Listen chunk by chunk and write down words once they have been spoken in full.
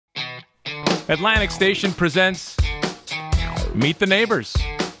Atlantic Station presents Meet the Neighbors,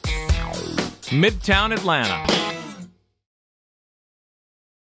 Midtown Atlanta.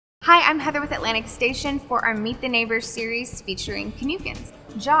 Hi, I'm Heather with Atlantic Station for our Meet the Neighbors series featuring Kinnucans.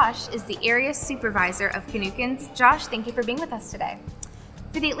 Josh is the area supervisor of Kinnucans. Josh, thank you for being with us today.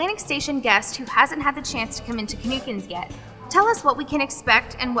 For the Atlantic Station guest who hasn't had the chance to come into Kinnucans yet, tell us what we can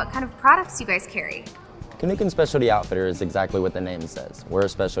expect and what kind of products you guys carry. Kinnucan Specialty Outfitter is exactly what the name says. We're a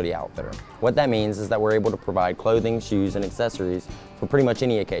specialty outfitter. What that means is that we're able to provide clothing, shoes, and accessories for pretty much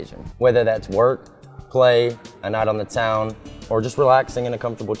any occasion. Whether that's work, play, a night on the town, or just relaxing in a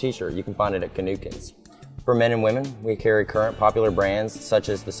comfortable t-shirt, you can find it at Kinnucans. For men and women, we carry current popular brands such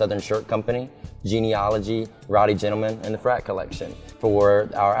as the Southern Shirt Company, Genealogy, Rowdy Gentleman, and the Frat Collection. For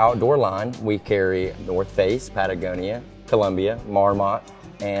our outdoor line, we carry North Face, Patagonia, Columbia, Marmot,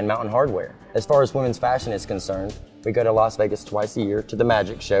 and Mountain Hardwear. As far as women's fashion is concerned, we go to Las Vegas twice a year to the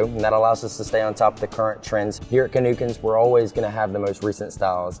Magic Show, and that allows us to stay on top of the current trends. Here at Kinnucans, we're always going to have the most recent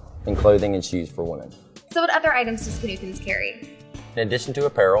styles in clothing and shoes for women. So what other items does Kinnucans carry? In addition to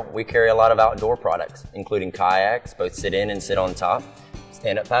apparel, we carry a lot of outdoor products, including kayaks, both sit in and sit on top,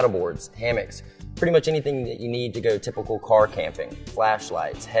 stand-up paddleboards, hammocks, pretty much anything that you need to go typical car camping,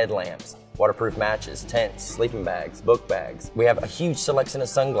 flashlights, headlamps, waterproof matches, tents, sleeping bags, book bags. We have a huge selection of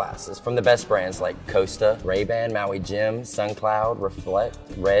sunglasses from the best brands like Costa, Ray-Ban, Maui Jim, SunCloud, Reflect,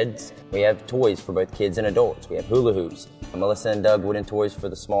 Reds. We have toys for both kids and adults. We have hula hoops, Melissa and Doug wooden toys for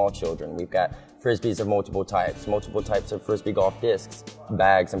the small children. We've got Frisbees of multiple types of Frisbee golf discs,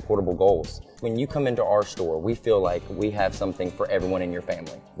 bags, and portable goals. When you come into our store, we feel like we have something for everyone in your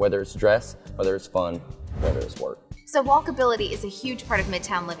family, whether it's dress, whether it's fun, whether it's work. So walkability is a huge part of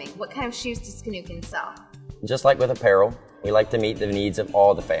Midtown living. What kind of shoes does Kinnucans sell? Just like with apparel, we like to meet the needs of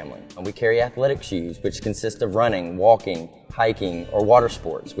all the family. And we carry athletic shoes, which consist of running, walking, hiking, or water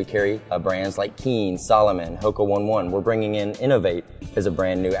sports. We carry brands like Keen, Solomon, Hoka 11. We're bringing in Innovate as a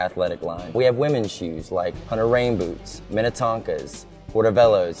brand new athletic line. We have women's shoes like Hunter Rain Boots, Minnetonkas,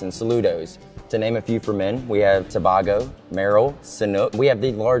 Portobellos, and Saludos. To name a few for men, we have Tobago, Merrill, Sanuk. We have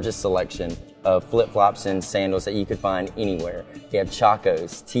the largest selection of flip-flops and sandals that you could find anywhere. We have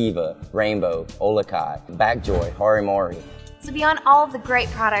Chacos, Tiva, Rainbow, Olakai, Backjoy, Harimari. So beyond all of the great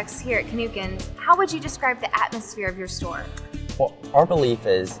products here at Kinnucans, how would you describe the atmosphere of your store? Well, our belief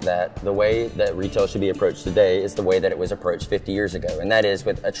is that the way that retail should be approached today is the way that it was approached 50 years ago, and that is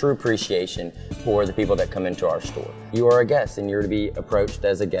with a true appreciation for the people that come into our store. You are a guest, and you're to be approached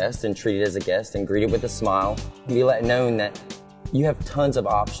as a guest and treated as a guest and greeted with a smile and be let known that you have tons of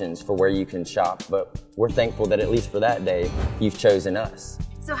options for where you can shop, but we're thankful that at least for that day, you've chosen us.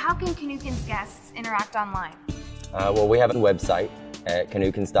 So how can Kinnucans guests interact online? Well, we have a website at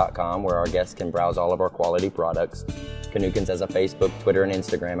Kinnucans.com where our guests can browse all of our quality products. Kinnucans has a Facebook, Twitter, and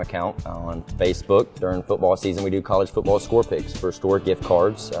Instagram account. On Facebook, during football season, we do college football score picks for store gift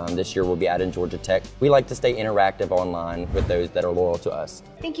cards. This year, we'll be adding Georgia Tech. We like to stay interactive online with those that are loyal to us.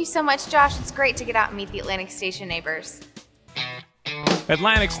 Thank you so much, Josh. It's great to get out and meet the Atlantic Station neighbors.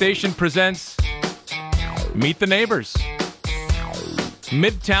 Atlantic Station presents Meet the Neighbors,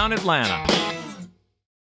 Midtown Atlanta.